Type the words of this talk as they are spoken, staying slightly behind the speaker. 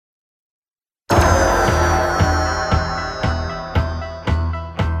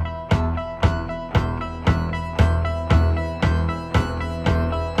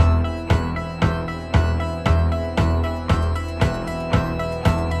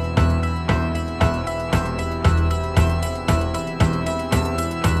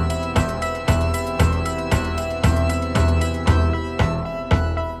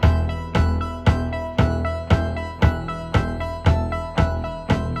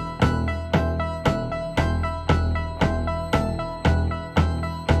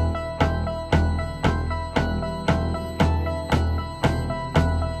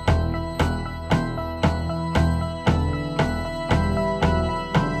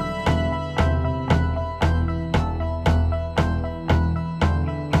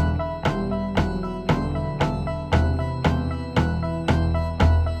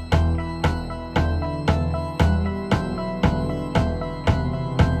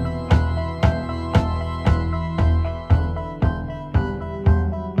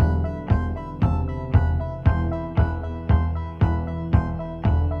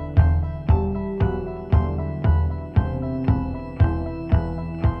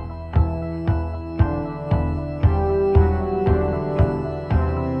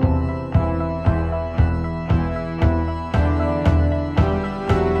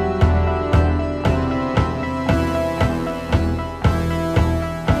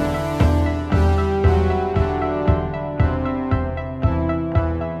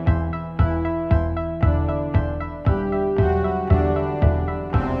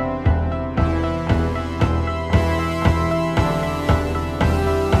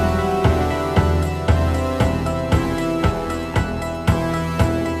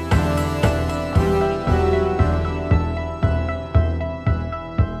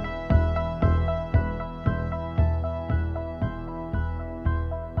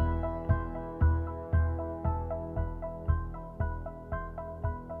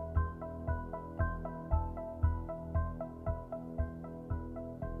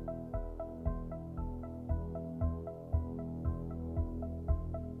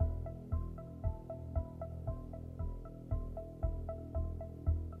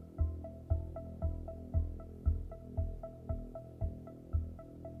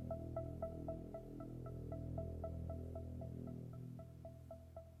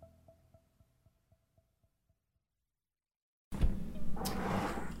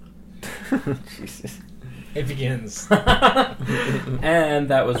Jesus. It begins. And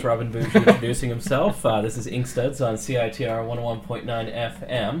that was Robin Bougie introducing himself. This is Inkstuds on CITR 101.9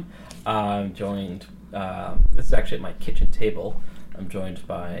 FM. I'm joined, this is actually at my kitchen table. I'm joined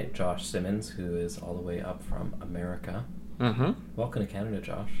by Josh Simmons, who is all the way up from America. Mm-hmm. Welcome to Canada,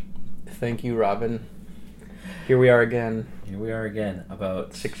 Josh. Thank you, Robin. Here we are again. Here we are again,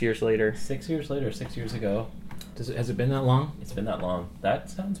 about 6 years later. 6 years later, 6 years ago. Has it been that long? It's been that long. That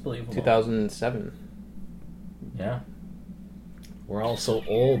sounds believable. 2007. Yeah. We're all so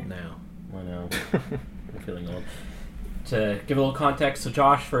old now. I know. I'm feeling old. To give a little context, so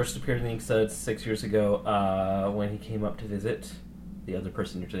Josh first appeared in the Inkstuds 6 years ago when he came up to visit the other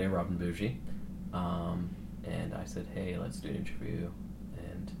person here today, Robin Bougie. And I said, hey, let's do an interview.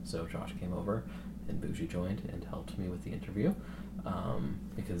 And so Josh came over, and Bougie joined and helped me with the interview.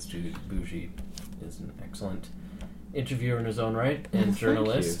 Because Bougie is an excellent interviewer in his own right and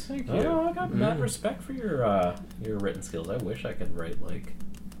journalist. Thank you. Oh, I got mad respect for your written skills. I wish I could write like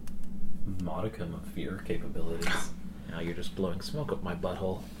modicum of your capabilities. Now you're just blowing smoke up my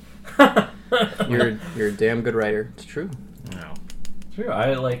butthole. You're a damn good writer. It's true. No. True.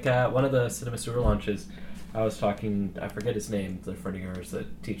 I like one of the Cinema Sewer launches. I was talking. I forget his name. The friend of yours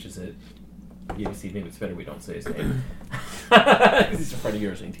that teaches at UBC. Maybe it's better we don't say his name. He's a friend of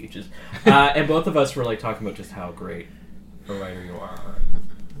yours and he teaches. And both of us were like talking about just how great a writer you are.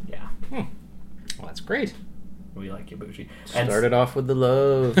 Yeah. Well, that's great. We like you, Bougie. Started off with the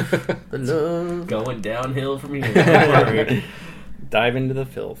love. The love. Going downhill from here. Dive into the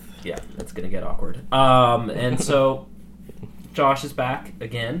filth. Yeah, that's going to get awkward. And so Josh is back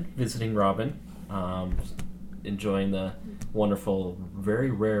again, visiting Robin, enjoying the wonderful,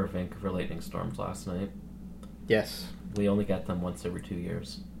 very rare Vancouver lightning storms last night. Yes. We only get them once every 2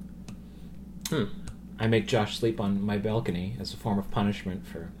 years. I make Josh sleep on my balcony as a form of punishment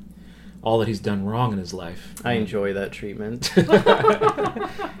for all that he's done wrong in his life. I enjoy that treatment.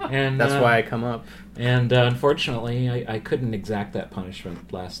 And That's why I come up. And unfortunately, I couldn't exact that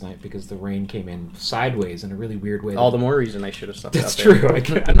punishment last night because the rain came in sideways in a really weird way. All the more reason I should have slept That's out there.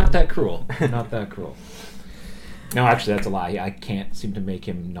 true. I'm not that cruel. Not that cruel. No, actually, that's a lie. I can't seem to make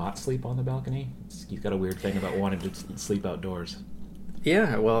him not sleep on the balcony. He's got a weird thing about wanting to sleep outdoors.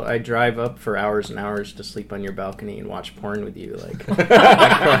 Yeah, well, I drive up for hours and hours to sleep on your balcony and watch porn with you. Like,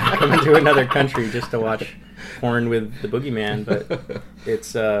 I come into another country just to watch porn with the boogeyman, but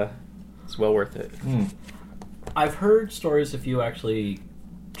it's well worth it. I've heard stories of you actually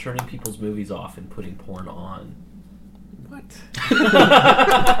turning people's movies off and putting porn on. What?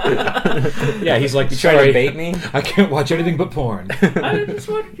 Yeah, he's like, You trying to bait me? I can't watch anything but porn. I just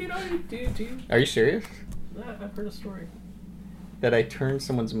wanted, do you? Are you serious? I've heard a story. That I turned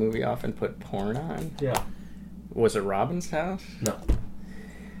someone's movie off and put porn on? Yeah. Was it Robin's house? No.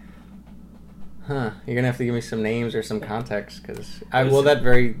 Huh. You're going to have to give me some names or some context, because... Well, that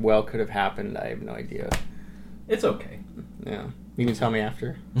very well could have happened. I have no idea. It's okay. Yeah. You can tell me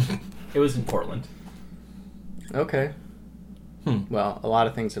after. It was in Portland. Okay. Well, a lot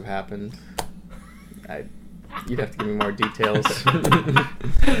of things have happened. You'd have to give me more details.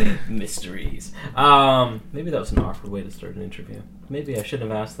 Mysteries. Maybe that was an awkward way to start an interview. Maybe I shouldn't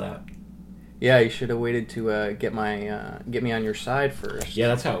have asked that. Yeah, you should have waited to get me on your side first. Yeah,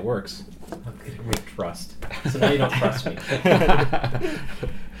 that's how it works. I'm getting rid of trust. So now you don't trust me.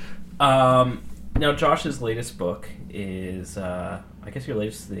 Now, Josh's latest book is, I guess your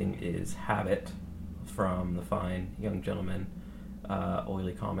latest thing is Habit, from the fine young gentleman,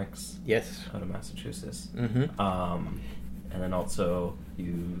 Oily Comics. Yes. Out of Massachusetts. Mm-hmm. And then also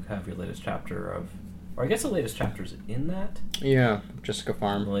you have your latest chapter of, or I guess the latest chapter's in that. Yeah, Jessica The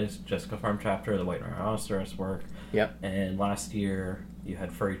Farm. latest Jessica Farm chapter, the White Rhinoceros work. Yep. And last year you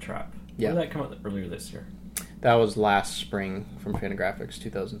had Furry Trap. Yeah. When did that come out earlier this year? That was last spring from Fantagraphics,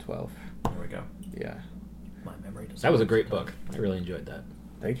 2012. There we go. Yeah. My memory doesn't. That was a great book. I really enjoyed that.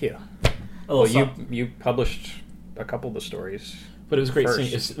 Thank you. Oh, Well, you published a couple of the stories. But it was great.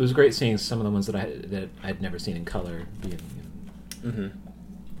 First. It was great seeing some of the ones that I'd never seen in color. Mm-hmm.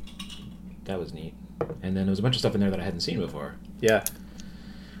 That was neat. And then there was a bunch of stuff in there that I hadn't seen before, Yeah.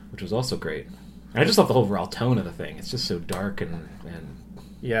 which was also great. And I just love the overall tone of the thing. It's just so dark and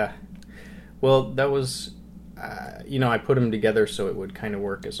Yeah. Well, that was, I put them together so it would kind of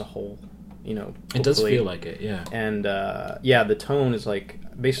work as a whole. it does hopefully. feel like it. Yeah. And the tone is like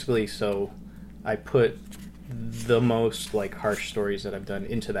basically, so I put the most like harsh stories that I've done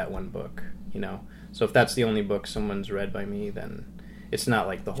into that one book. So if that's the only book someone's read by me, then it's not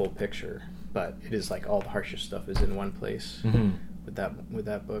like the whole picture, but it is like all the harshest stuff is in one place with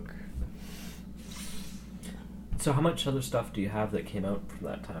that book. So how much other stuff do you have that came out from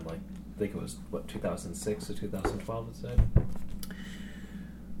that time? Like think it was, 2006 to 2012 it said?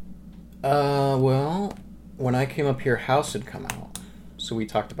 Well, when I came up here, House had come out. So we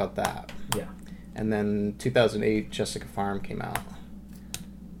talked about that. Yeah. And then 2008, Jessica Farm came out.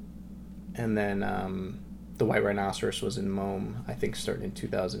 And then The White Rhinoceros was in Mome, I think starting in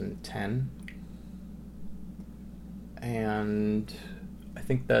 2010. And I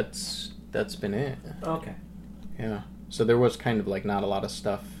think that's been it. Okay. Yeah. So there was kind of like not a lot of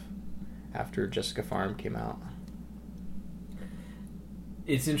stuff after Jessica Farm came out.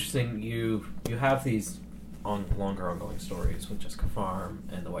 It's interesting, you have these longer ongoing stories with Jessica Farm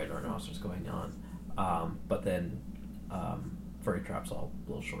and The White Rhinoceros going on, but then Furry Trap's all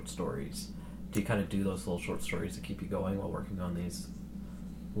little short stories. Do you kind of do those little short stories to keep you going while working on these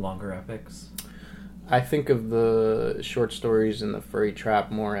longer epics? I think of the short stories in the Furry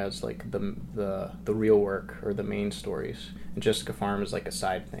Trap more as like the real work or the main stories, and Jessica Farm is like a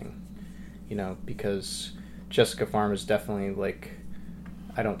side thing, because Jessica Farm is definitely like,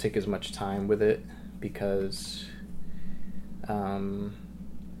 I don't take as much time with it because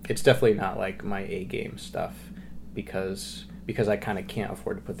it's definitely not like my A game stuff because I kind of can't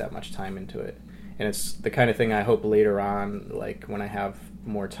afford to put that much time into it, and it's the kind of thing I hope later on, like when I have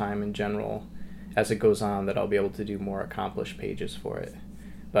more time in general, as it goes on, that I'll be able to do more accomplished pages for it.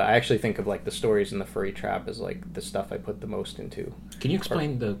 But I actually think of like the stories in the Furry Trap as like the stuff I put the most into. Can you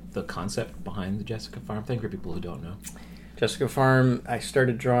explain the concept behind the Jessica Farm thing for people who don't know? Jessica Farm, I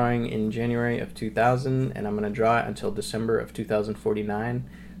started drawing in January of 2000, and I'm going to draw it until December of 2049.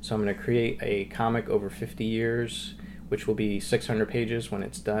 So I'm going to create a comic over 50 years, which will be 600 pages when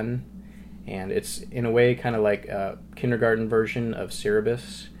it's done. And it's, in a way, kind of like a kindergarten version of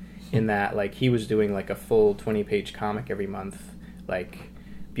Cerebus, in that like he was doing like a full 20-page comic every month, like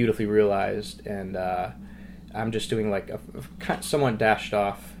beautifully realized, and I'm just doing like a somewhat dashed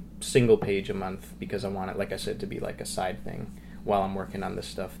off single page a month because I want it, like I said, to be like a side thing while I'm working on this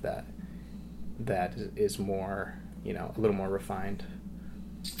stuff that is more, a little more refined.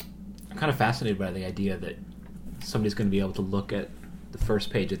 I'm kind of fascinated by the idea that somebody's going to be able to look at the first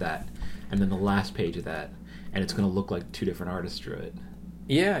page of that and then the last page of that, and it's going to look like two different artists drew it.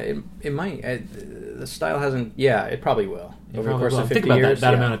 Yeah, it might. The style hasn't... Yeah, it probably will. Over the course of 50 Think about years,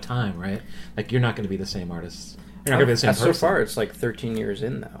 that amount of time, right? Like, you're not going to be the same artist. You're not going to be the same person. So far, it's like 13 years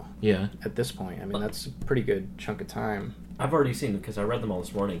in, though. Yeah. At this point. I mean, that's a pretty good chunk of time. I've already seen, because I read them all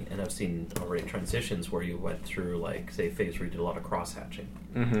this morning, and I've seen already transitions where you went through, like, say, a phase where you did a lot of cross-hatching.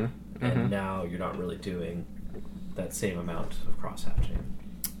 Mm-hmm. And now you're not really doing that same amount of cross-hatching.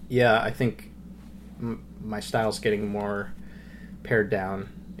 Yeah, I think my style's getting more pared down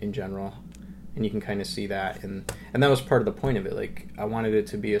in general, and you can kind of see that, and that was part of the point of it. Like, I wanted it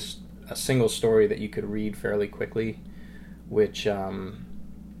to be a single story that you could read fairly quickly, which you're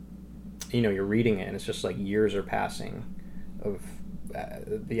reading it and it's just like years are passing of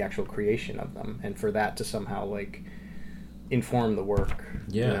the actual creation of them, and for that to somehow like inform the work.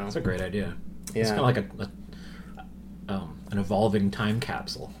 Yeah, that's a great idea. Yeah. It's kind of like an evolving time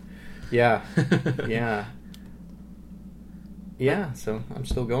capsule. Yeah. Yeah, so I'm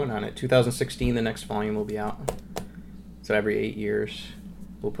still going on it. 2016, the next volume will be out. So every 8 years,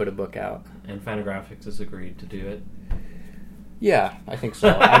 we'll put a book out. And Fantagraphics has agreed to do it? Yeah, I think so.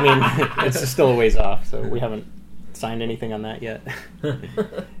 I mean, it's still a ways off, so we haven't signed anything on that yet.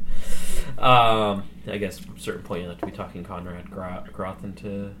 I guess at a certain point you'll have to be talking Conrad Groth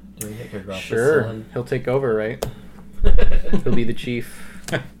into doing it. Sure, he'll take over, right? He'll be the chief.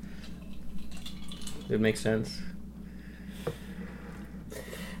 It makes sense.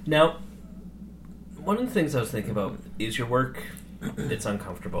 Now, one of the things I was thinking about is your work, it's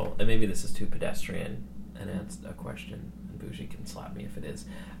uncomfortable, and maybe this is too pedestrian, and it's a question, and Bougie can slap me if it is,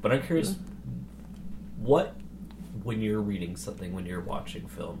 but I'm curious, what, when you're reading something, when you're watching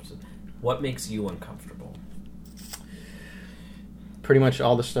films, what makes you uncomfortable? Pretty much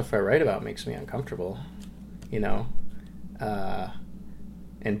all the stuff I write about makes me uncomfortable, and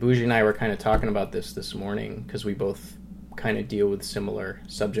Bougie and I were kind of talking about this morning, because we both kind of deal with similar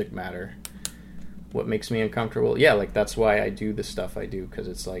subject matter. What makes me uncomfortable? Yeah, like that's why I do the stuff I do, because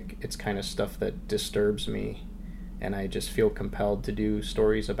it's like it's kind of stuff that disturbs me, and I just feel compelled to do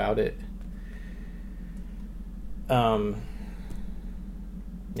stories about it.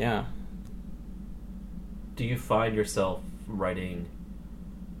 Yeah. Do you find yourself writing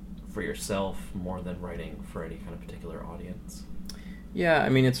for yourself more than writing for any kind of particular audience? Yeah, I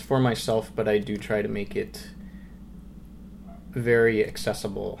mean, it's for myself, but I do try to make it very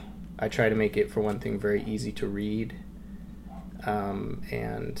accessible. I try to make it, for one thing, very easy to read,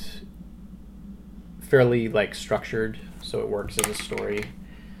 and fairly like structured, so it works as a story.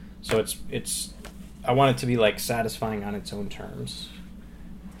 So it's I want it to be like satisfying on its own terms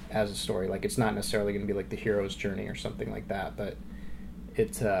as a story. Like it's not necessarily going to be like the hero's journey or something like that, but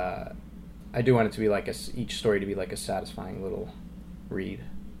it's I do want it to be like each story to be like a satisfying little read.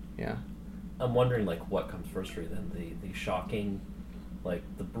 Yeah. I'm wondering, like, what comes first for you then? The shocking, like,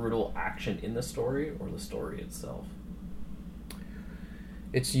 the brutal action in the story, or the story itself?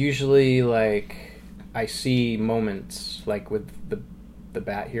 It's usually like I see moments like with the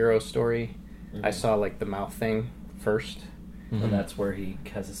Bat Hero story. Mm-hmm. I saw like the mouth thing first. Mm-hmm. And that's where he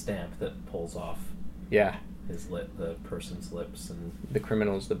has a stamp that pulls off Yeah, the person's lips, and the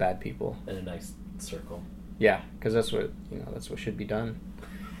criminals, the bad people. in a nice circle. Yeah, because that's what should be done.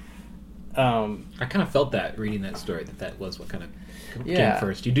 I kind of felt that reading that story that was what kind of Yeah. came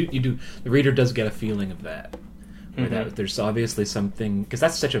first. You do the reader does get a feeling of that. Where Mhm. that there's obviously something, because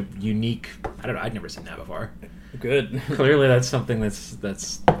that's such a unique. I don't know. I'd never seen that before. Good. Clearly, that's something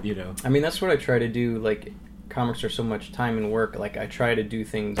that's you know. I mean, that's what I try to do. Like, comics are so much time and work. Like, I try to do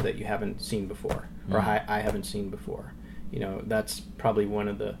things that you haven't seen before, or I haven't seen before. You know, that's probably one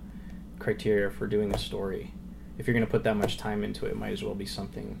of the criteria for doing a story. If you're going to put that much time into it, it might as well be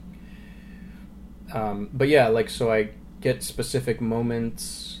something. But yeah, like, so I get specific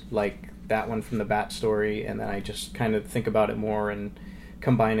moments, like that one from the Bat story, and then I just kind of think about it more and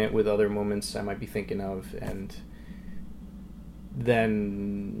combine it with other moments I might be thinking of, and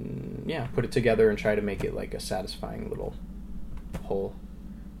then yeah, put it together and try to make it like a satisfying little whole.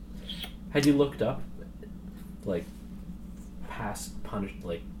 Had you looked up, like, past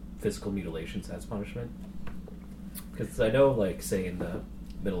like physical mutilations as punishment? Because I know, like, say in the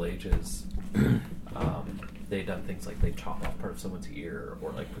Middle Ages, they'd done things like they chop off part of someone's ear,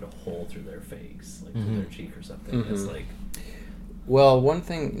 or like put a hole through their face, like through their cheek or something. It's like, Well, one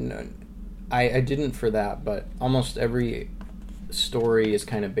thing, I didn't for that, but almost every story is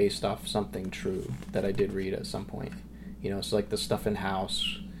kind of based off something true that I did read at some point. You know, so like the stuff in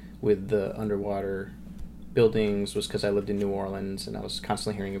House with the underwater buildings was because I lived in New Orleans and I was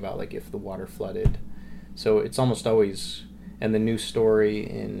constantly hearing about like if the water flooded. So it's almost always, and the new story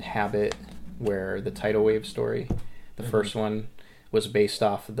in Habit, where the tidal wave story, the first one was based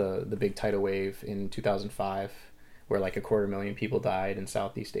off the big tidal wave in 2005, where like 250,000 people died in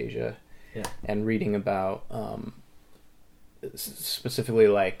Southeast Asia. yeah, And reading about specifically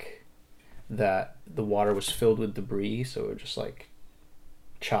like that the water was filled with debris, so it would just like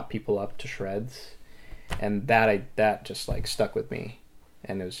chop people up to shreds, and that just like stuck with me,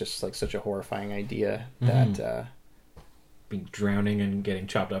 and it was just like such a horrifying idea that Being drowning and getting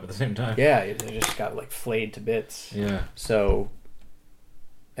chopped up at the same time. yeah, it just got like flayed to bits. Yeah. So,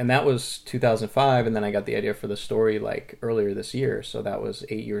 and that was 2005, and then I got the idea for the story like earlier this year, so that was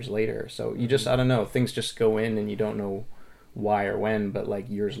 8 years later. So you just, I don't know, things just go in and you don't know why or when, but like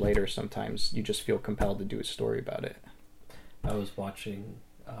years later sometimes you just feel compelled to do a story about it. I was watching,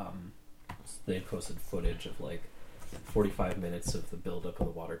 they posted footage of like 45 minutes of the buildup of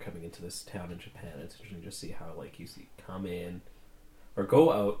the water coming into this town in Japan. It's interesting to just see how, like, you see come in or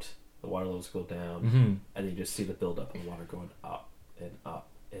go out, the water levels go down, and you just see the buildup of the water going up and up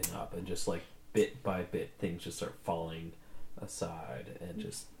and up, and just like bit by bit things just start falling aside, and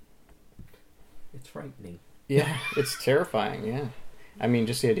just, it's frightening. Yeah, it's terrifying, yeah. I mean,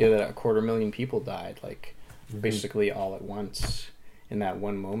 just the idea that 250,000 people died, like, basically all at once in that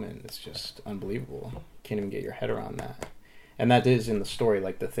one moment, it's just unbelievable. Can't even get your head around that. And that is in the story,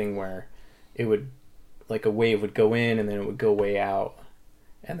 like, the thing where it would, like, a wave would go in and then it would go way out,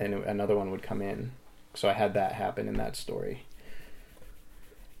 and then another one would come in. So I had that happen in that story.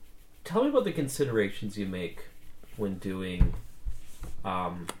 Tell me about the considerations you make when doing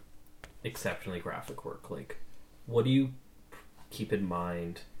exceptionally graphic work. Like, what do you keep in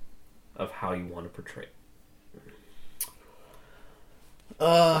mind of how you want to portray?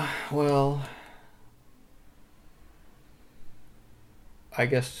 Well, I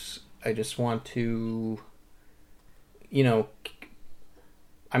guess I just want to, you know,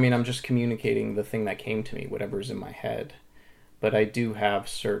 I mean, I'm just communicating the thing that came to me, whatever's in my head. But I do have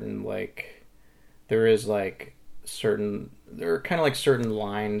certain, like, there are kind of like certain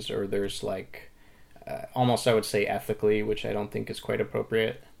lines, or there's like, almost I would say ethically, which I don't think is quite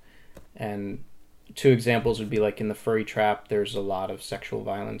appropriate. And two examples would be like in The Furry Trap, there's a lot of sexual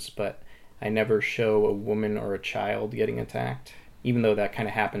violence, but I never show a woman or a child getting attacked, even though that kind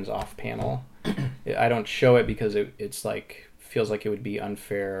of happens off panel. I don't show it because it's like, feels like it would be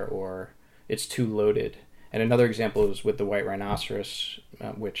unfair or it's too loaded. And another example is with The White Rhinoceros,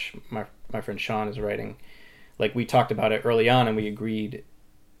 which my friend Sean is writing. Like, we talked about it early on and we agreed.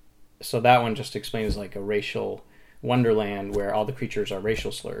 So that one just explains like a racial Wonderland where all the creatures are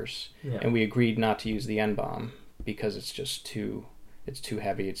racial slurs, Yeah. and we agreed not to use the N-bomb because it's just too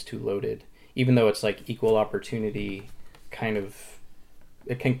heavy, it's too loaded. Even though it's like equal opportunity, kind of,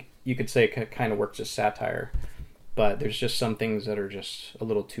 you could say it kind of works as satire, but there's just some things that are just a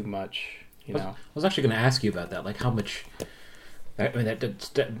little too much, you know. I was actually going to ask you about that, like how much. I mean,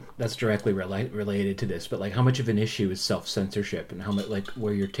 that's directly related to this, but like how much of an issue is self-censorship, and how much, like,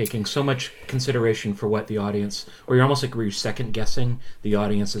 where you're taking so much consideration for what the audience, or you're almost like where you're second guessing the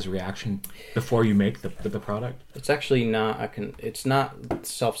audience's reaction before you make the product. It's actually not it's not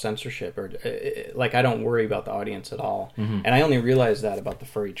self-censorship, or like I don't worry about the audience at all. Mm-hmm. And I only realized that about the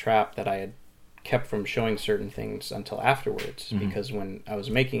Furry Trap, that I had kept from showing certain things until afterwards, Mm-hmm. because when I was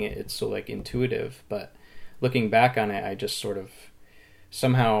making it, it's so like intuitive, but looking back on it, I just sort of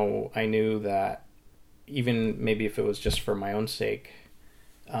somehow I knew that even maybe if it was just for my own sake,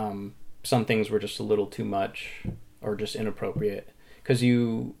 some things were just a little too much or just inappropriate, because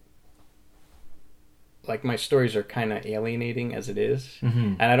like my stories are kind of alienating as it is,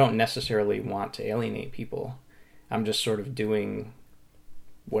 Mm-hmm. and I don't necessarily want to alienate people. I'm just sort of doing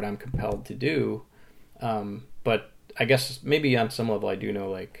what I'm compelled to do, but I guess maybe on some level I do know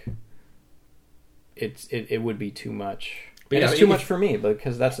like it would be too much. But And yeah, it's too much for me,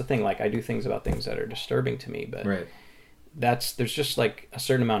 because that's the thing. Like I do things about things that are disturbing to me, but Right. there's just like a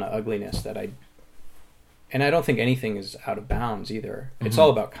certain amount of ugliness that and I don't think anything is out of bounds either. It's Mhm. all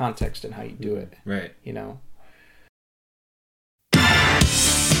about context and how you do it, Right. you know.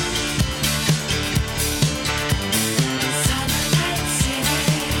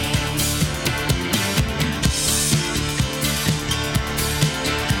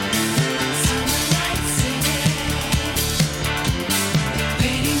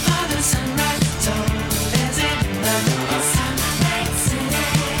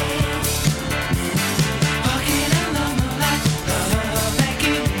 Walking in the moonlight,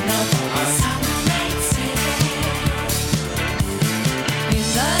 making up.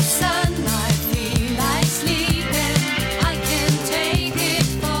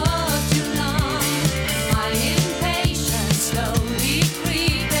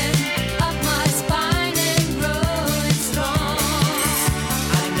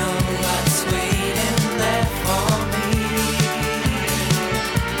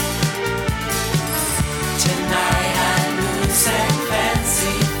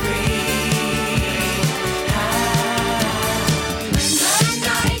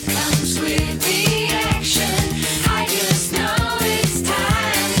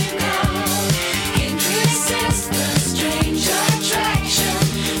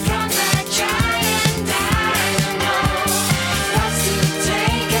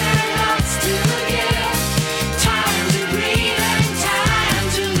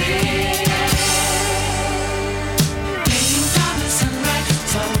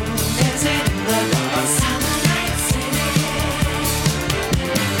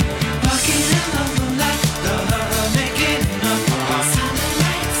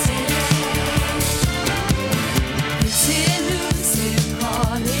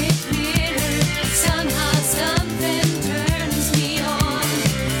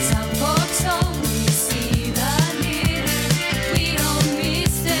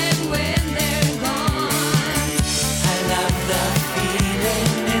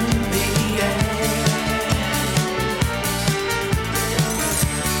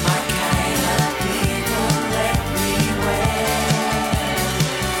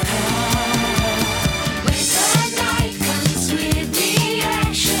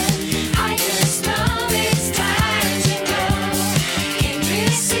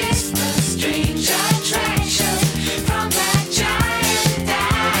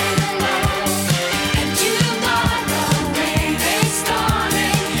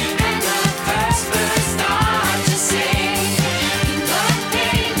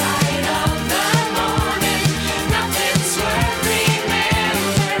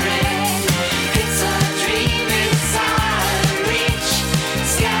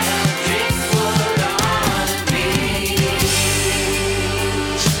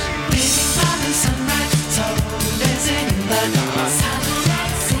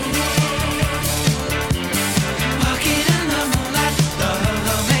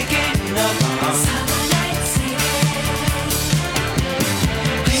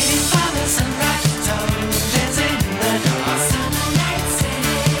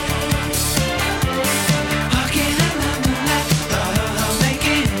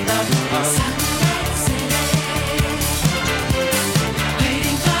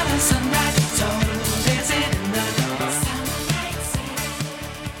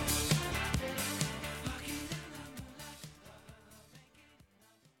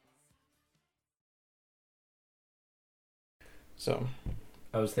 So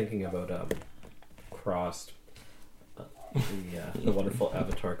I was thinking about Crossed, the wonderful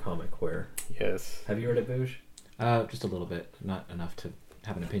Avatar comic. Where yes, have you read it, Booge? Just a little bit, not enough to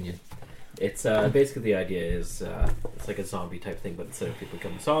have an opinion. It's basically the idea is it's like a zombie type thing, but instead of people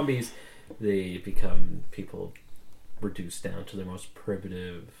becoming zombies, they become people reduced down to their most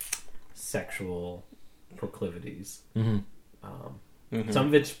primitive sexual proclivities. Mm-hmm. Some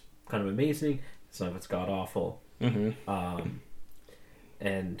of it's kind of amazing, some of it's god awful.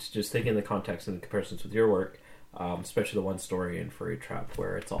 And just thinking the context and the comparisons with your work, especially the one story in Furry Trap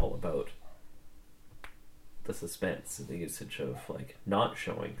where it's all about the suspense and the usage of like not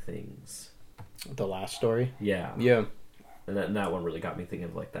showing things. the last story. Yeah. And that one really got me thinking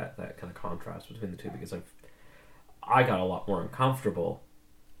of like that kind of contrast between the two, because I got a lot more uncomfortable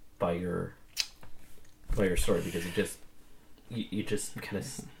by your story, because it just you just kind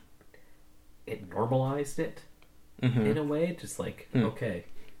of it normalized it in a way, just like okay,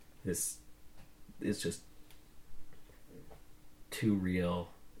 this is just too real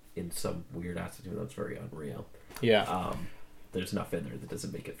in some weird aspect, even though it's very unreal. Yeah. There's enough in there that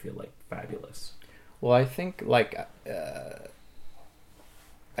doesn't make it feel like fabulous. Well, I think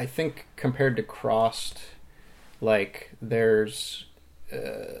compared to Crossed, like there's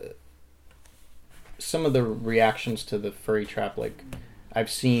some of the reactions to the Furry Trap, like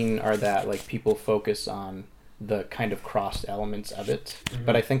I've seen, are that like people focus on the kind of Crossed elements of it,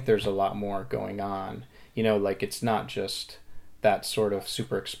 but I think there's a lot more going on. You know, like it's not just that sort of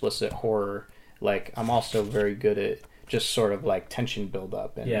super explicit horror. Like I'm also very good at just sort of like tension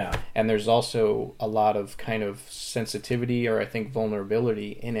buildup, and there's also a lot of kind of sensitivity, or I think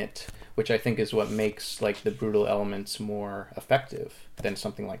vulnerability in it, which I think is what makes like the brutal elements more effective than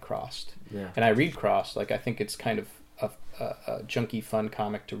something like Crossed. Yeah. And I read Crossed, like I think it's kind of a junky fun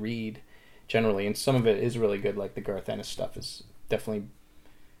comic to read generally, and some of it is really good, like the Garth Ennis stuff is definitely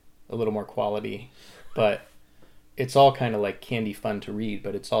a little more quality, but it's all kind of like candy fun to read,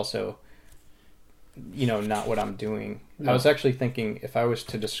 but it's also, you know, not what I'm doing. No. I was actually thinking, if I was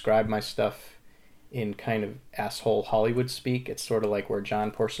to describe my stuff in kind of asshole Hollywood speak, it's sort of like where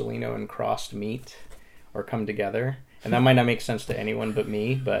John Porcellino and Crossed meet or come together. And that might not make sense to anyone but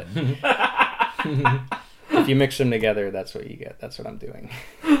me, but if you mix them together, that's what you get. That's what I'm doing.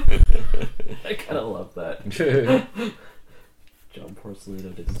 I kind of love that. John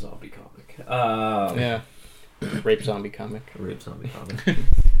Porcellino did a zombie comic. Yeah. Rape zombie comic.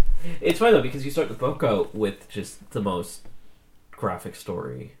 It's funny though, because you start the book out with just the most graphic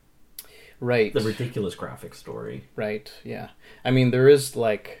story, right? The ridiculous graphic story, right? Yeah, I mean there is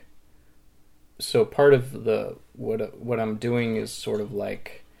like, so part of the what I'm doing is sort of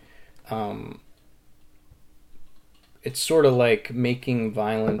like, it's sort of like making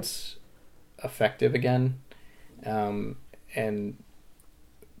violence effective again, and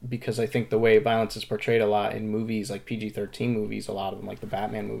because I think the way violence is portrayed a lot in movies, like PG-13 movies, a lot of them, like the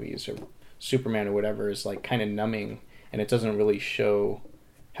Batman movies or Superman or whatever, is like kind of numbing, and it doesn't really show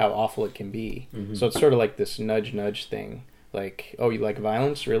how awful it can be. So it's sort of like this nudge thing, like, oh, you like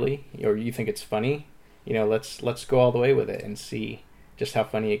violence, really? Or you think it's funny? You know, let's go all the way with it and see just how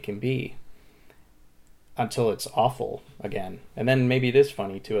funny it can be, until it's awful again, and then maybe it is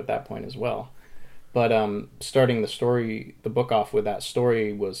funny too at that point as well. But starting the book off with that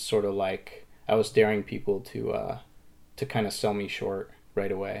story was sort of like I was daring people to kind of sell me short right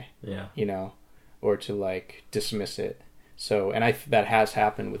away. Yeah. You know, or to like dismiss it. So, and that has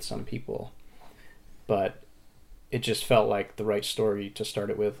happened with some people, but it just felt like the right story to start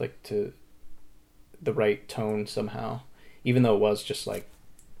it with, like to the right tone somehow, even though it was just like,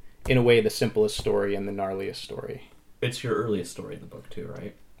 in a way, the simplest story and the gnarliest story. It's your earliest story in the book too,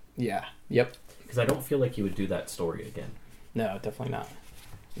 right? Yeah. Yep. Because I don't feel like you would do that story again. No, definitely not.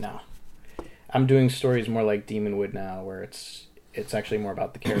 No. I'm doing stories more like Demonwood now, where it's actually more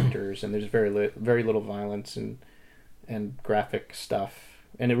about the characters, and there's very little violence and graphic stuff,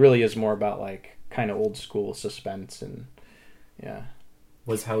 and it really is more about like kind of old school suspense. And yeah.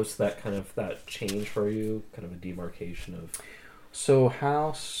 Was House that change for you, kind of a demarcation of? So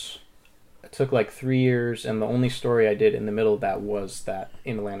House, it took like 3 years, and the only story I did in the middle of that was that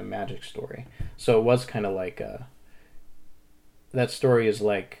In the Land of Magic story. So it was kind of like that story is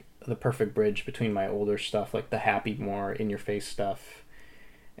like the perfect bridge between my older stuff, like the happy, more in-your-face stuff,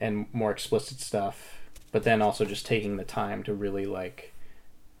 and more explicit stuff, but then also just taking the time to really like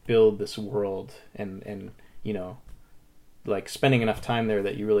build this world and you know, like spending enough time there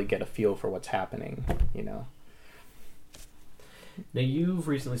that you really get a feel for what's happening, you know. Now you've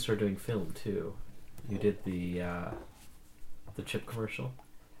recently started doing film too. You did the chip commercial.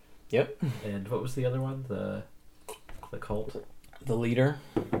 Yep. And what was the other one? The The Cult. The Leader.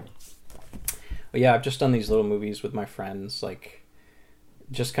 But yeah, I've just done these little movies with my friends, like,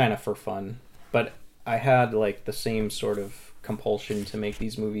 just kind of for fun. But I had, like, the same sort of compulsion to make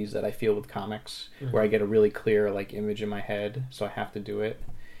these movies that I feel with comics, where I get a really clear, like, image in my head, so I have to do it.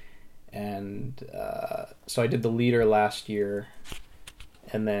 And so I did The Leader last year,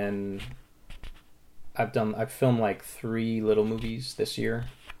 and then I've filmed, like, 3 little movies this year,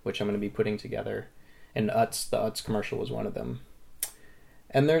 which I'm going to be putting together. And the Utz commercial was one of them.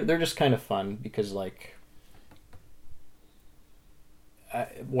 And they're just kind of fun because, like,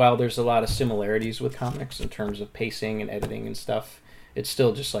 while there's a lot of similarities with comics in terms of pacing and editing and stuff, it's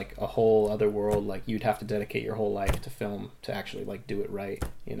still just, like, a whole other world. Like, you'd have to dedicate your whole life to film to actually, like, do it right,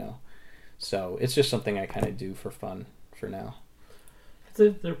 you know? So it's just something I kind of do for fun for now.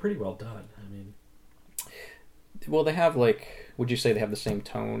 They're pretty well done. I mean... Well, they have, like... Would you say they have the same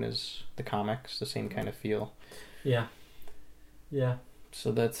tone as the comics? The same kind of feel? Yeah. Yeah.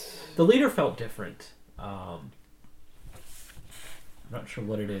 So that's... The Leader felt different. I'm not sure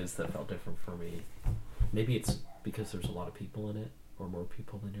what it is that felt different for me. Maybe it's because there's a lot of people in it, or more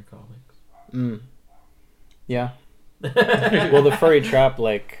people in your comics. Yeah. Well, the Furry Trap,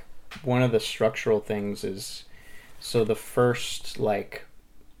 like, one of the structural things is... So the first, like...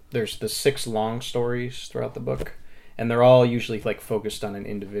 There's the 6 long stories throughout the book, and they're all usually, like, focused on an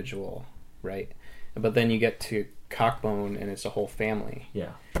individual, right? But then you get to Cockbone, and it's a whole family.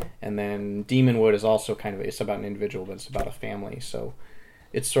 Yeah. And then Demonwood is also kind of... It's about an individual, but it's about a family. So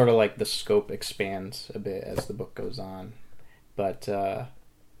it's sort of like the scope expands a bit as the book goes on. But,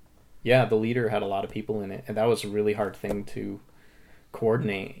 yeah, The Leader had a lot of people in it, and that was a really hard thing to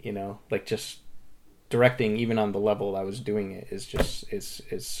coordinate, you know? Like, just directing, even on the level I was doing it, is just... is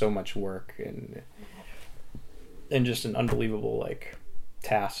so much work, and just an unbelievable, like,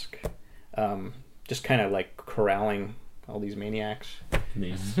 task. Just kind of, like, corralling all these maniacs.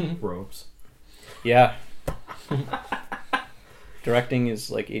 These ropes. Yeah. Directing is,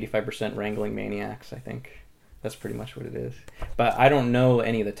 like, 85% wrangling maniacs, I think. That's pretty much what it is. But I don't know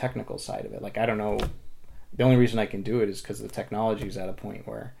any of the technical side of it. Like, I don't know... The only reason I can do it is because the technology is at a point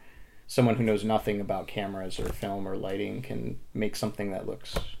where someone who knows nothing about cameras or film or lighting can make something that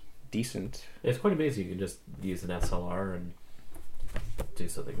looks decent. It's quite amazing. You can just use an SLR and do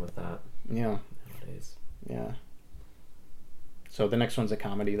something with that. Yeah. Nowadays. Yeah. So the next one's a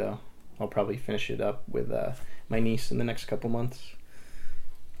comedy, though. I'll probably finish it up with my niece in the next couple months.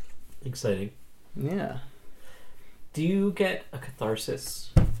 Exciting. Yeah. Do you get a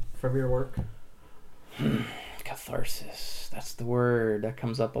catharsis from your work? Catharsis. That's the word. That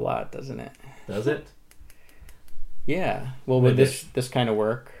comes up a lot, doesn't it? Does it? Yeah. Well, with Maybe. this kind of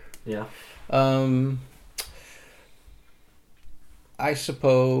work, Yeah. I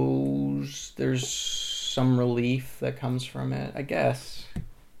suppose there's some relief that comes from it, I guess.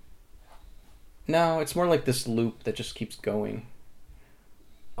 No, it's more like this loop that just keeps going.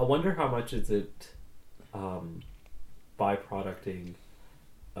 I wonder how much is it byproducting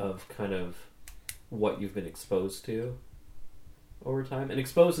of kind of what you've been exposed to over time. And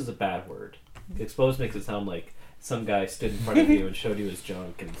exposed is a bad word. Exposed makes it sound like some guy stood in front of you and showed you his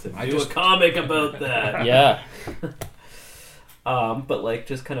junk and said, do a comic about that. Yeah. But like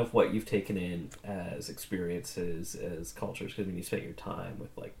just kind of what you've taken in as experiences, as cultures, because when you spent your time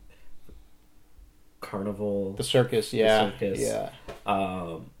with like carnival, The circus, yeah. The circus.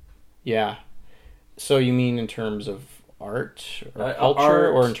 Yeah. Yeah. So you mean in terms of art or culture,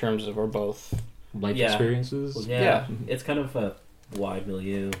 art, or in terms of, or both? Life Yeah. experiences. yeah, it's kind of a wide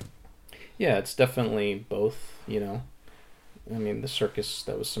milieu. Yeah, it's definitely both, you know. I mean, the circus,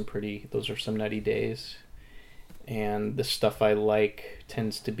 those are some nutty days. And the stuff I like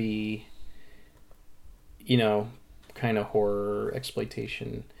tends to be, you know, kind of horror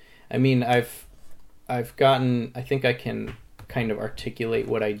exploitation. I mean, I've gotten, I think I can kind of articulate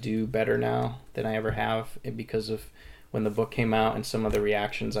what I do better now than I ever have, because of when the book came out and some of the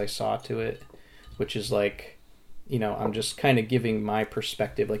reactions I saw to it, which is like, you know, I'm just kind of giving my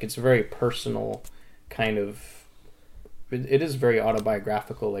perspective. Like, it's a very personal kind of, it is very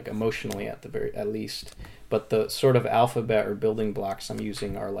autobiographical, like emotionally at least. But the sort of alphabet or building blocks I'm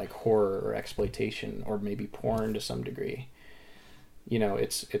using are like horror or exploitation or maybe porn to some degree. You know,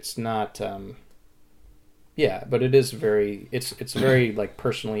 it's not, yeah, but it is very, it's very like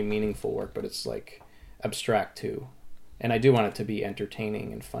personally meaningful work, but it's like abstract too. And I do want it to be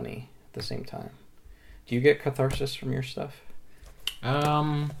entertaining and funny at the same time. Do you get catharsis from your stuff?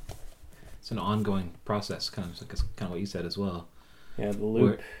 It's an ongoing process, kind of what you said as well. Yeah, the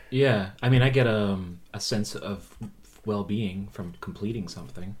loop. Yeah, I mean, I get a sense of well-being from completing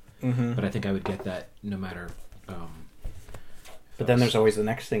something, Mm-hmm. but I think I would get that no matter But then there's always the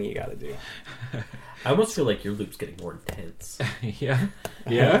next thing you got to do. I almost feel like your loop's getting more intense. Yeah.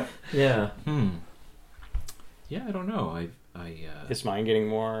 Yeah. Yeah, I don't know. Is mine getting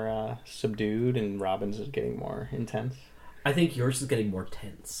more subdued and Robin's is getting more intense? I think yours is getting more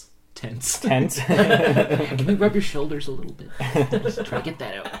tense. Tense. Tense? Can you rub your shoulders a little bit? Just try to get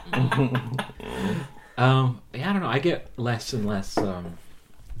that out. Yeah, I don't know. I get less and less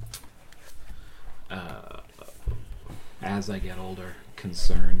as I get older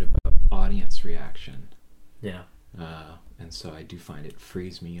concerned about audience reaction. Yeah. And so I do find it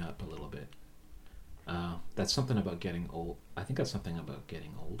frees me up a little bit. That's something about getting old. I think that's something about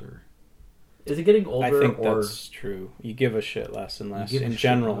getting older. Is it getting older? I think or... that's true. You give a shit less and less. You give a In shit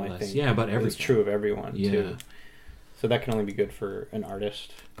general, less. I think. Yeah, but it's true of everyone, Yeah. too. So that can only be good for an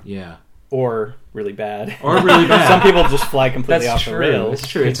artist. Yeah. Or really bad. Or really bad. Some people just fly completely That's off true. the rails. It's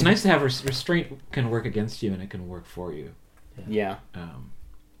true. It's nice to have restraint can work against you and it can work for you. Yeah.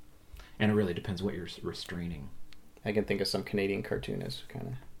 And it really depends what you're restraining. I can think of some Canadian cartoonists who kind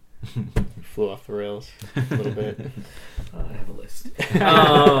of flew off the rails a little bit. I have a list.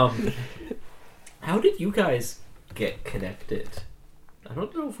 How did you guys get connected? I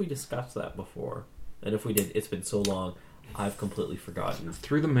don't know if we discussed that before. And if we did, it's been so long, I've completely forgotten.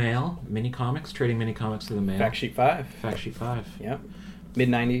 Through the mail, trading mini comics through the mail. Fact Sheet 5. Fact Sheet 5. Yep.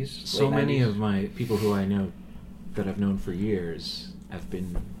 Mid-90s. So late many 90s. of my people who I know that I've known for years have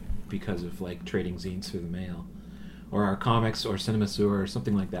been because of like trading zines through the mail. Or our comics or Cinema Sewer or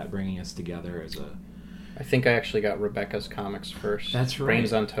something like that bringing us together as a... I think I actually got Rebecca's comics first. That's right.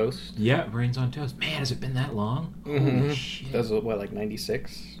 Brains on Toast. Yeah, Brains on Toast. Man, has it been that long? Mm-hmm. Holy shit. That was, what, like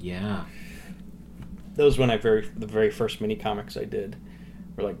 96? Yeah. Those when the very first mini comics I did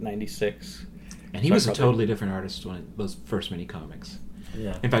were like 96. And he So I was a probably- totally different artist when those first mini comics.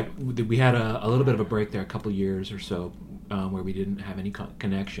 Yeah. In fact, we had a little bit of a break there, a couple years or so, where we didn't have any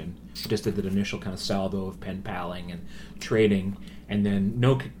connection. We just did that initial kind of salvo of pen paling and trading, and then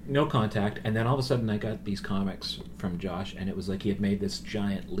no contact. And then all of a sudden, I got these comics from Josh, and it was like he had made this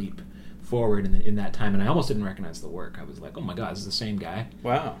giant leap forward in that time, and I almost didn't recognize the work. I was like, oh my god, this is the same guy.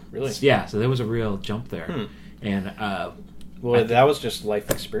 Wow, really? Yeah, so there was a real jump there. And Well, that was just life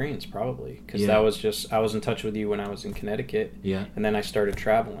experience, probably, because Yeah. that was just I was in touch with you when I was in Connecticut, Yeah. and then I started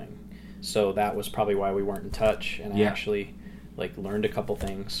traveling, so that was probably why we weren't in touch, and I Yeah. actually like learned a couple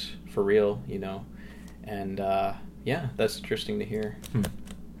things for real, and yeah, that's interesting to hear.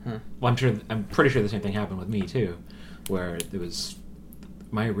 Well, I'm pretty sure the same thing happened with me too, where there was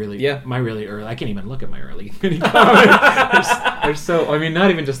my really early. I can't even look at my early mini comics. They're so. I mean, not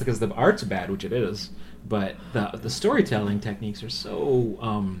even just because the art's bad, which it is, but the storytelling techniques are so.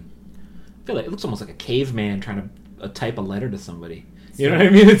 I feel like it looks almost like a caveman trying to type a letter to somebody. You know what I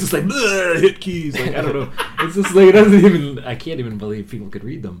mean? It's just like hit keys. Like I don't know. It's just like it doesn't even. I can't even believe people could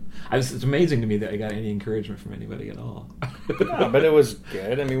read them. It's amazing to me that I got any encouragement from anybody at all. No, but it was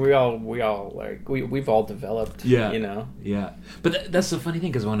good. I mean, we all like we've all developed. Yeah. Yeah. But that's the funny thing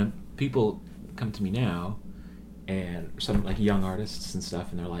because when people come to me now, and some like young artists and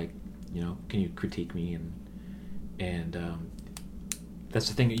stuff, and they're like, can you critique me? And that's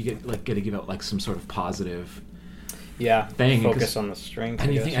the thing, you get to give out like some sort of positive thing. Focus on the strength.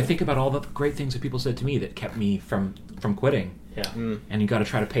 And I think about all the great things that people said to me that kept me from quitting. Yeah. And you got to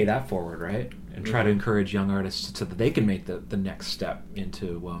try to pay that forward, right? And try to encourage young artists so that they can make the next step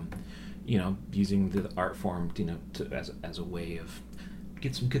into, using the art form, as a way of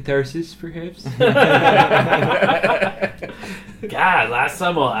get some catharsis, perhaps. God, last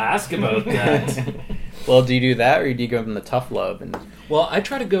time I'll ask about that. Well, do you do that, or do you give them the tough love? And Well, I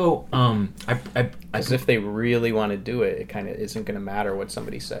try to go. as if they really want to do it, it kind of isn't going to matter what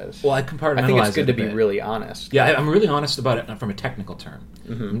somebody says. Well, I compartmentalize. I think it's good to it a be bit. really honest. Yeah, I'm really honest about it from a technical term,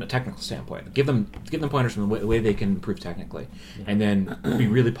 from a technical standpoint. Give them pointers from the way they can improve technically, and then be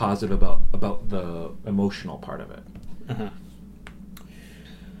really positive about the emotional part of it.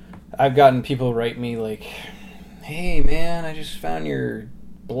 I've gotten people write me like, "Hey, man, I just found your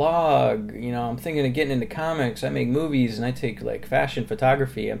blog. I'm thinking of getting into comics. I make movies and I take like fashion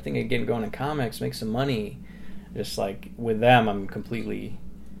photography. I'm thinking of going into comics, make some money." Just like with them, I'm completely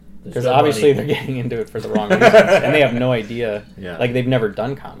because obviously they're getting into it for the wrong reasons and they have no idea. Yeah. Like they've never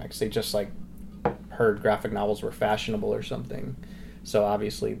done comics. They just like heard graphic novels were fashionable or something. So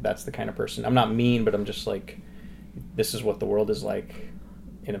obviously that's the kind of person. I'm not mean, but I'm just like, this is what the world is like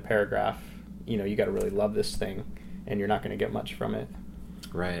in a paragraph. You got to really love this thing, and you're not going to get much from it.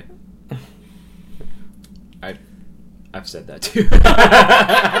 Right. I've said that too.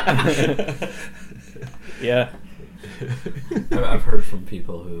 Yeah. I've heard from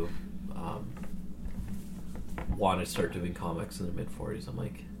people who want to start doing comics in their mid-40s. I'm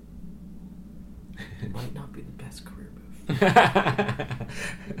like, it might not be the best career move.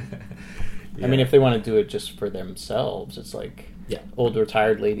 I mean, if they want to do it just for themselves, it's like old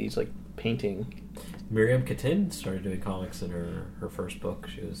retired ladies like painting. Miriam Katin started doing comics in her first book.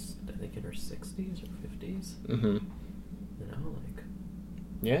 She was, I think, in her 60s or 50s. Mm-hmm. You know, like...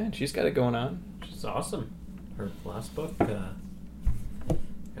 Yeah, she's got it going on. She's awesome. Her last book, I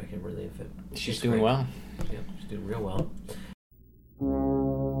can't remember if it... She's doing well. Yeah, she's doing real well.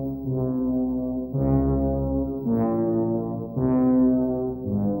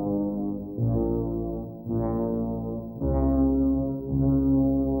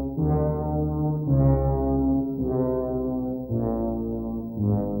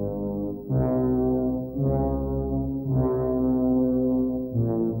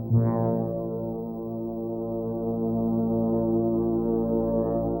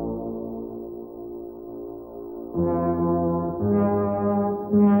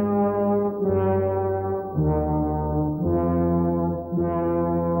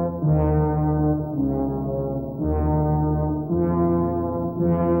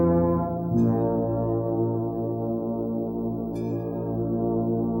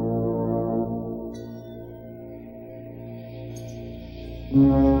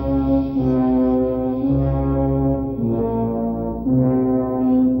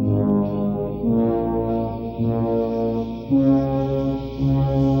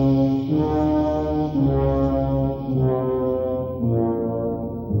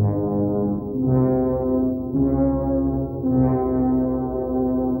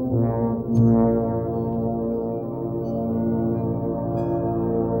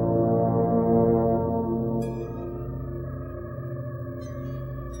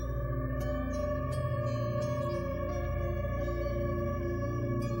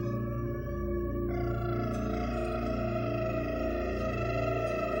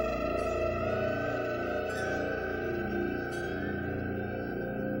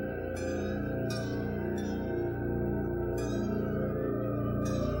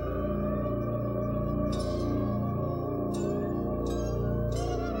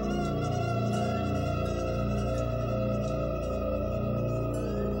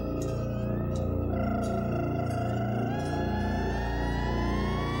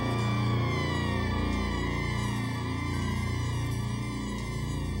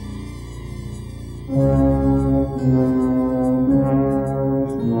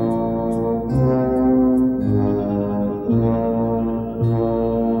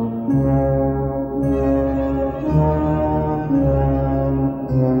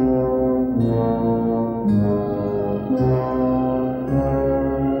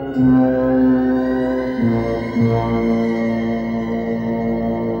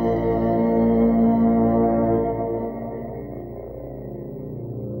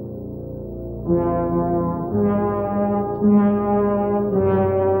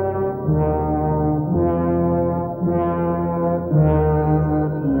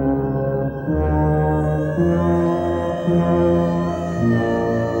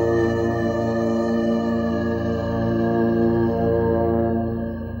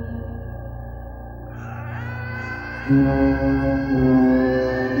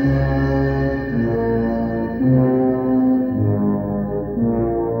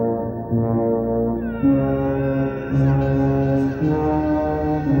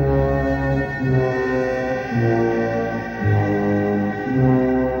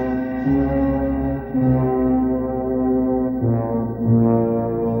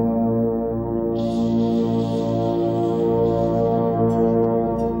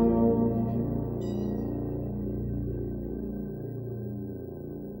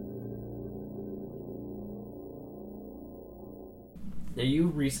 Now, you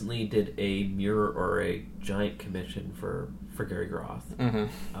recently did a mirror or a giant commission for Gary Groth.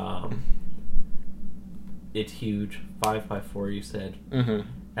 Mm-hmm. It's huge, 5x4. You said, Mm-hmm.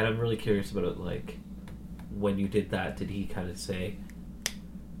 and I'm really curious about it. Like, when you did that, did he kind of say,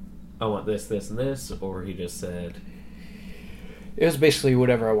 "I want this, this, and this," or he just said, It was basically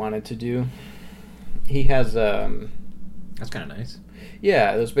whatever I wanted to do. He has That's kind of nice.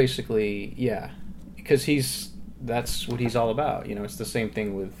 Yeah, it was basically, because that's what he's all about. You know, it's the same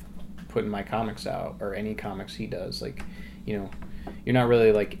thing with putting my comics out or any comics he does. Like, you know, you're not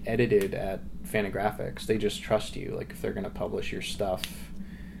really like edited at Fantagraphics. They just trust you. Like, if they're going to publish your stuff,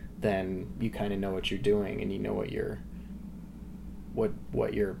 then you kind of know what you're doing and you know what your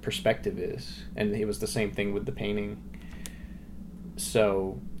perspective is. And it was the same thing with the painting.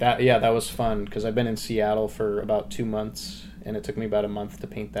 So that was fun because I've been in Seattle for about 2 months and it took me about a month to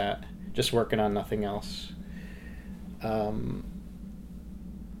paint that, just working on nothing else. And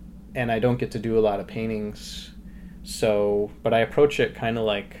I don't get to do a lot of paintings, but I approach it kind of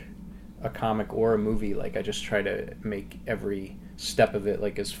like a comic or a movie. Like I just try to make every step of it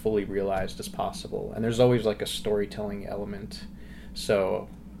like as fully realized as possible, and there's always like a storytelling element. So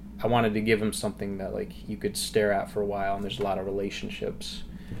I wanted to give him something that like you could stare at for a while, and there's a lot of relationships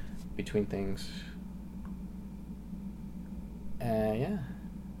between things. Yeah,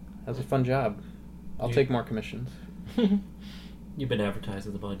 that was a fun job. I'll take more commissions. You've been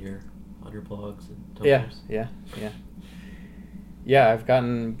advertising them on your blogs and Tumblrs. Yeah. I've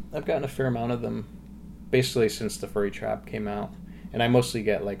gotten a fair amount of them, basically since the Furry Trap came out, and I mostly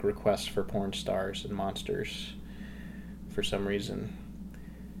get like requests for porn stars and monsters, for some reason.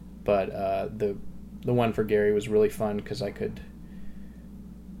 But the one for Gary was really fun because I could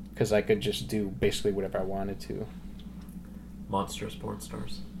just do basically whatever I wanted to. Monstrous porn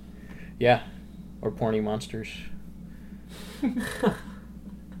stars. Yeah, or porny monsters.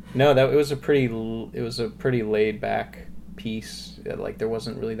 No, it was a pretty laid back piece. Like there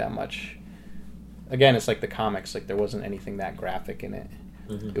wasn't really that much. Again, it's like the comics. Like there wasn't anything that graphic in it.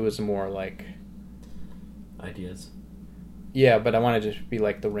 Mm-hmm. It was more like ideas. Yeah, but I wanted to be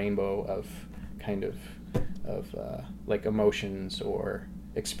like the rainbow of kind of like emotions or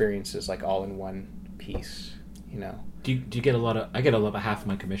experiences, like all in one piece. You know. Do you get a lot of? I get a lot of half of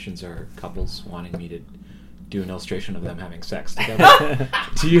my commissions are couples wanting me to do an illustration of them having sex together.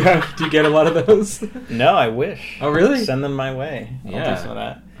 Do you get a lot of those? No, I wish. Oh, really? Send them my way. I'll do some of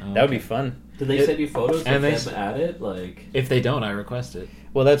that. Okay. That would be fun. Do they send you photos and them at it? Like, if they don't, I request it.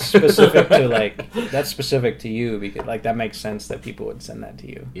 Well, that's specific to you, because like that makes sense that people would send that to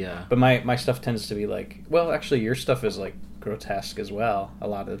you. Yeah. But my stuff tends to be like, well, actually, your stuff is like grotesque as well a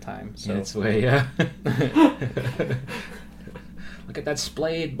lot of the time. So in its way, yeah. Look at that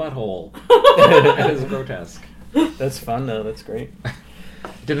splayed butthole. That is grotesque. That's fun though. That's great.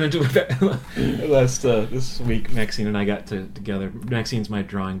 Didn't do that this week. Maxine and I got together. Maxine's my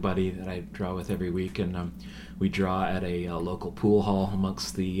drawing buddy that I draw with every week, and we draw at a local pool hall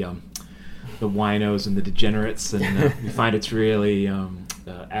amongst the winos and the degenerates, and we find it's really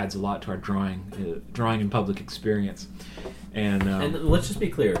adds a lot to our drawing in public experience. And let's just be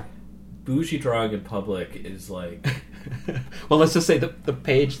clear, bougie drawing in public is like. Well, let's just say the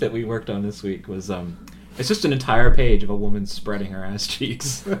page that we worked on this week was it's just an entire page of a woman spreading her ass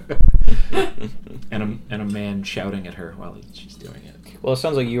cheeks and a man shouting at her while she's doing it. Well, it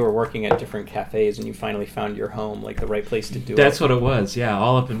sounds like you were working at different cafes and you finally found your home, like the right place to do it. That's what it was, yeah.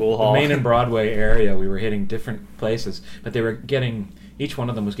 All up in the Main and Broadway area, we were hitting different places, but they were each one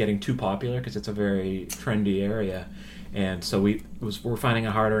of them was getting too popular because it's a very trendy area, and so we're finding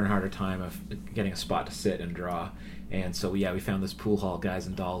a harder and harder time of getting a spot to sit and draw. And so, we found this pool hall, Guys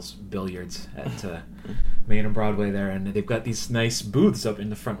and Dolls Billiards at Main and Broadway there, and they've got these nice booths up in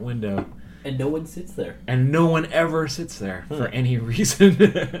the front window. And no one sits there. And no one ever sits there for any reason.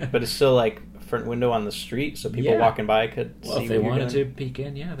 But it's still like front window on the street, so people walking by could see if they wanted to peek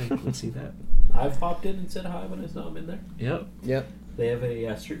in, they could see that. I've popped in and said hi when I saw them in there. Yep. They have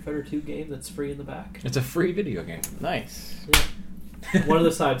a Street Fighter 2 game that's free in the back. It's a free video game. Nice. Yeah. One of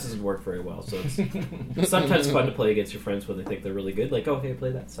the sides doesn't work very well, so it's sometimes fun to play against your friends when they think they're really good. Like, oh, hey,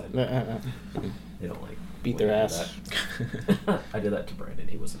 play that side. They don't like beat their ass. I did that to Brandon.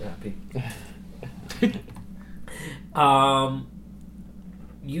 He wasn't happy.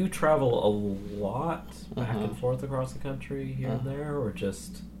 You travel a lot back and forth across the country here and there, or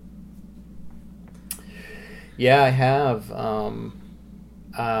just? Yeah, I have.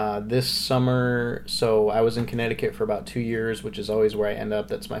 This summer, so I was in Connecticut for about 2 years, which is always where I end up.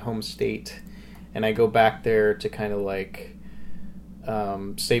 That's my home state. And I go back there to kind of like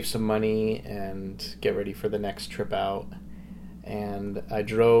save some money and get ready for the next trip out. And I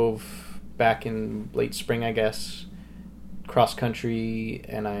drove back in late spring, I guess, cross country,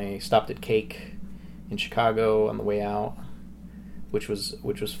 and I stopped at Cake in Chicago on the way out, which was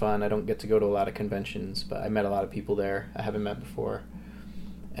fun. I don't get to go to a lot of conventions, but I met a lot of people there I haven't met before.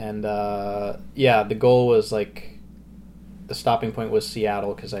 And the goal was like the stopping point was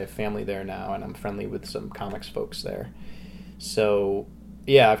Seattle because I have family there now and I'm friendly with some comics folks there. So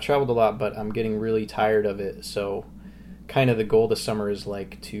I've traveled a lot, but I'm getting really tired of it. So kind of the goal this summer is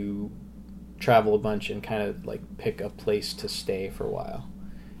like to travel a bunch and kind of like pick a place to stay for a while.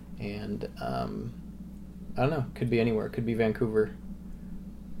 And I don't know, could be anywhere. It could be Vancouver.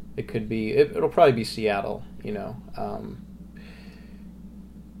 It could be it'll probably be Seattle,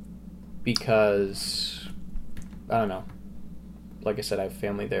 because I don't know. Like I said, I have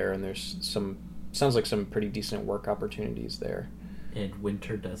family there, and there's sounds like some pretty decent work opportunities there. And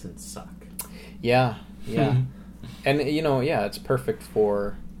winter doesn't suck. Yeah. And yeah, it's perfect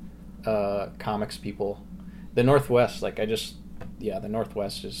for comics people. The Northwest, the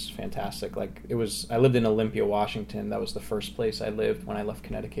Northwest is fantastic. I lived in Olympia, Washington. That was the first place I lived when I left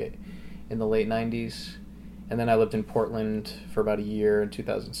Connecticut in the late 90s. And then I lived in Portland for about a year in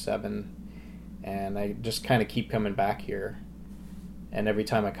 2007. And I just kind of keep coming back here. And every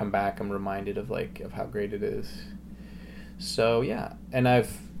time I come back, I'm reminded of how great it is. So yeah, and I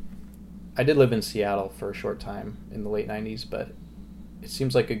did live in Seattle for a short time in the late 90s, but it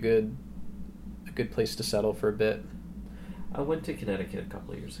seems like a good place to settle for a bit. I went to Connecticut a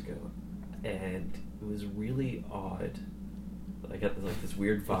couple of years ago, and it was really odd. I got this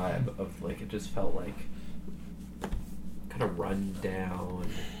weird vibe of it just felt like kind of run down,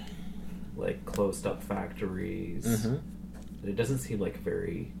 closed up factories. Mm-hmm. And it doesn't seem like a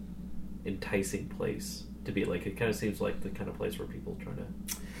very enticing place to be. It kind of seems like the kind of place where people trying to...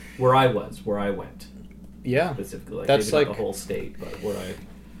 Where I went. Yeah. Specifically. That's maybe not the whole state, but where I...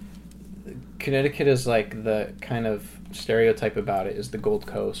 Connecticut is the kind of stereotype about it is the Gold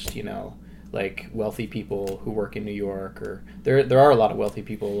Coast, wealthy people who work in New York, or... There are a lot of wealthy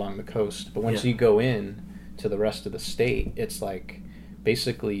people along the coast, but once you go in to the rest of the state, it's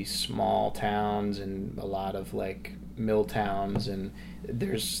basically small towns and a lot of mill towns, and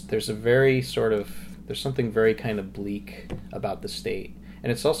there's something very kind of bleak about the state,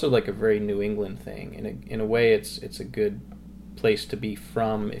 and it's also a very New England thing. In a way, it's a good place to be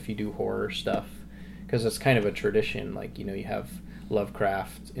from if you do horror stuff, because it's kind of a tradition. You have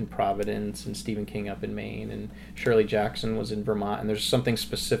Lovecraft in Providence and Stephen King up in Maine, and Shirley Jackson was in Vermont, and there's something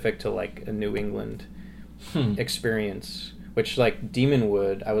specific to a New England experience. Which,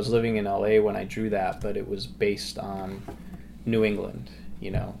 Demonwood, I was living in LA when I drew that, but it was based on New England,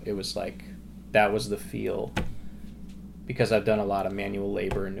 It was that was the feel. Because I've done a lot of manual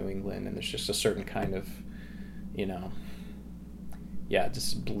labor in New England, and there's just a certain kind of,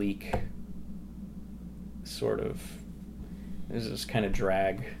 just bleak sort of, there's this kind of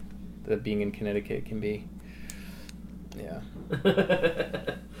drag that being in Connecticut can be. Yeah.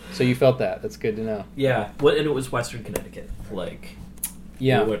 So you felt that. That's good to know. Yeah. Well, and it was Western Connecticut.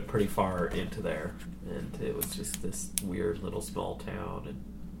 Yeah. We went pretty far into there, and it was just this weird little small town, and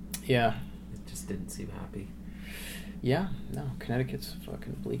yeah, it just didn't seem happy. Yeah. No, Connecticut's a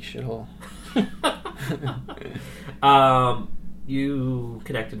fucking bleak shithole. You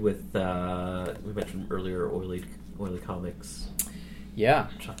connected with we mentioned earlier Oily Comics. Yeah.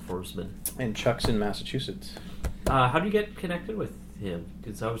 Chuck Forsman. And Chuck's in Massachusetts. How do you get connected with him?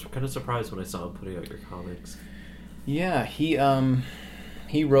 Because I was kind of surprised when I saw him putting out your comics. Yeah, he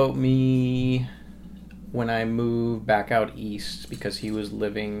wrote me when I moved back out east, because he was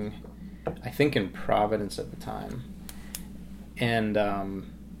living, I think, in Providence at the time. And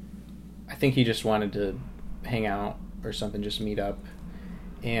I think he just wanted to hang out or something, just meet up.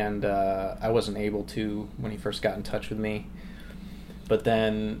 And I wasn't able to when he first got in touch with me. But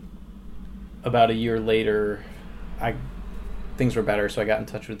then about a year later, things were better, so I got in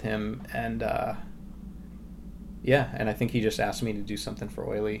touch with him, and and I think he just asked me to do something for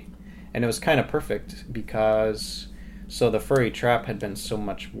Oily, and it was kind of perfect because the Furry Trap had been so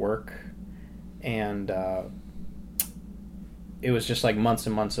much work, and it was just months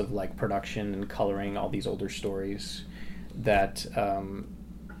and months of production and coloring all these older stories that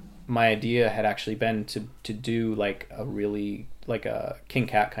my idea had actually been to do a really a King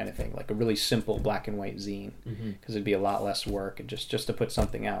Cat kind of thing, a really simple black and white zine, because it'd be a lot less work and just to put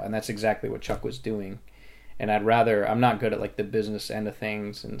something out. And that's exactly what Chuck was doing. And I'm not good at the business end of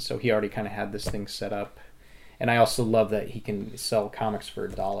things, and so he already kind of had this thing set up. And I also love that he can sell comics for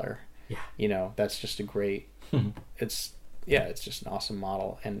 $1. Yeah, that's just a great. It's just an awesome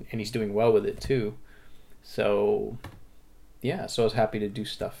model, and he's doing well with it too. So yeah, so I was happy to do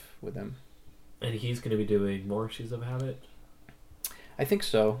stuff with him. And he's going to be doing more Issues of Habit? I think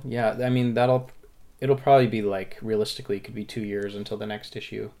so, yeah. I mean, it'll probably be realistically, it could be 2 years until the next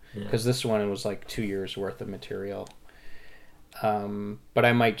issue. Because this one was 2 years worth of material. But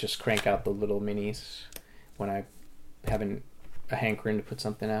I might just crank out the little minis when I have a hankering to put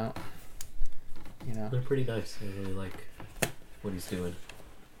something out. They're pretty nice. I really like what he's doing.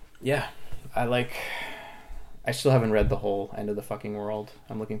 Yeah, I still haven't read the whole End of the Fucking World.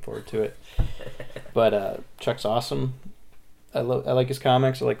 I'm looking forward to it. But Chuck's awesome. I like his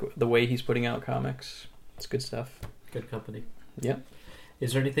comics. I like the way he's putting out comics. It's good stuff. Good company. Yep.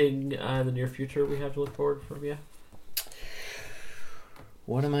 Is there anything in the near future we have to look forward from you?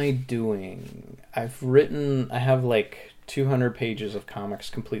 What am I doing? I have 200 pages of comics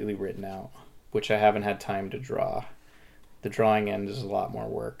completely written out, which I haven't had time to draw. The drawing end is a lot more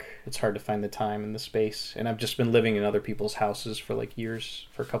work. It's hard to find the time and the space. And I've just been living in other people's houses for like years,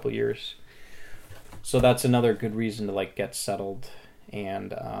 for a couple years. So that's another good reason to like get settled.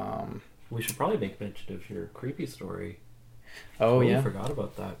 And we should probably make mention of your creepy story. oh Totally yeah, forgot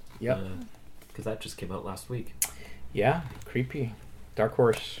about that. Yep. Because that just came out last week. yeah, creepy. Dark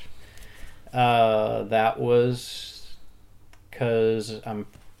Horse. That was because I'm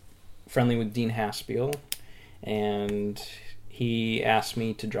friendly with Dean Haspiel, and he asked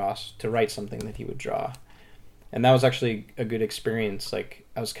me to write something that he would draw. And that was actually a good experience. Like,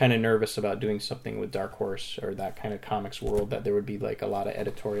 I was kind of nervous about doing something with Dark Horse or that kind of comics world, that there would be like a lot of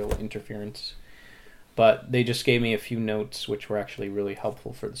editorial interference. But they just gave me a few notes which were actually really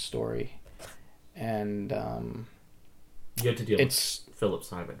helpful for the story. And You had to deal it's with Philip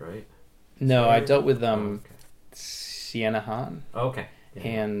Simon, right? no, I dealt with okay. Sienna Han Okay. Yeah.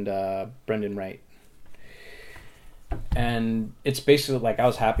 and Brendan Wright. And it's basically like, I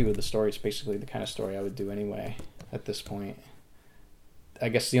was happy with the story. It's basically the kind of story I would do anyway at this point. I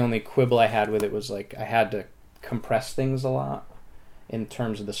guess the only quibble I had with it was like I had to compress things a lot in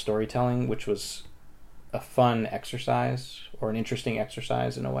terms of the storytelling, which was a fun exercise or an interesting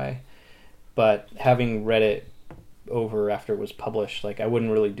exercise in a way. But having read it over after it was published, like I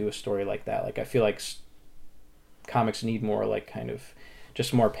wouldn't really do a story like that. Like I feel like comics need more like kind of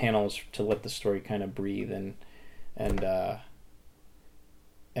just more panels to let the story kind of breathe and I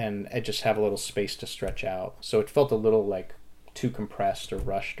just have a little space to stretch out. So it felt a little like too compressed or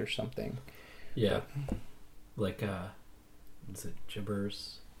rushed or something. Yeah. Like, is it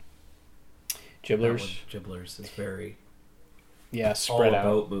Gibbers? Gibblers. Gibblers is very Yeah, spread all out.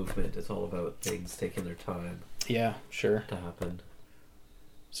 about movement. It's all about things taking their time Yeah, sure. to happen.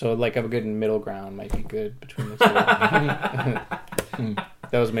 So like a good middle ground might be good between the two.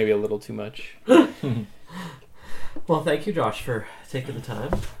 That was maybe a little too much. Well, thank you, Josh, for taking the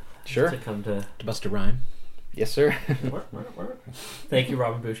time Sure. to come to... To bust a rhyme. Yes, sir. Thank you,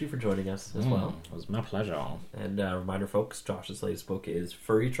 Robin Bushey, for joining us as well. It was my pleasure. And reminder, folks, Josh's latest book is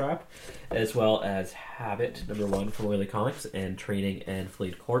Furry Trap, as well as Habit, #1 from Oily Comics, and Training and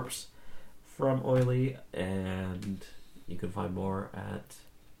Fleet Corpse from Oily. And you can find more at...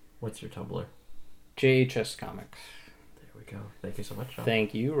 What's your Tumblr? JHS Comics. There we go. Thank you so much, Josh.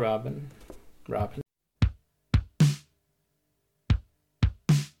 Thank you, Robin.